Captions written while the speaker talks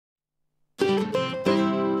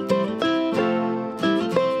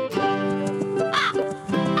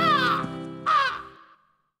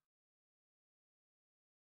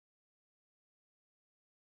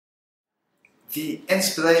The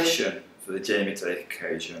inspiration for the Jamie Drake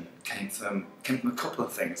occasion came from a couple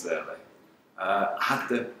of things really. I had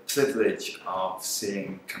the privilege of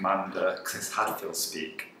seeing Commander Chris Hadfield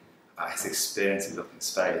speak about his experiences up in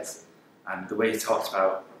space, and the way he talked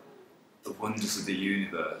about the wonders of the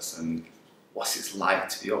universe and what it's like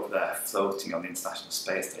to be up there floating on the International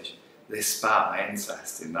Space Station. This sparked my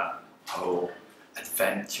interest in that whole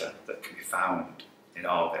adventure that can be found in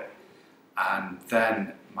orbit. And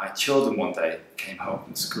then my children one day came home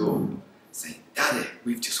from school saying, "Daddy,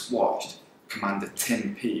 we've just watched Commander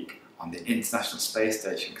Tim Peake on the International Space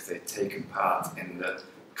Station because they'd taken part in the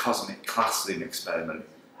cosmic classroom experiment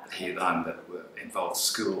that he ran that involved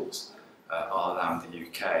schools all around the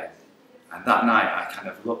UK." And that night I kind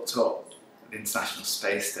of looked up at the International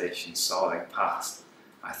Space Station soaring past.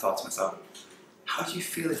 I thought to myself, how do you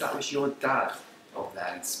feel if that was your dad up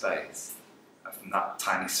there in space? And from that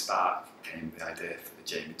tiny spark came the idea for the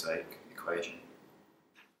Jamie Drake equation.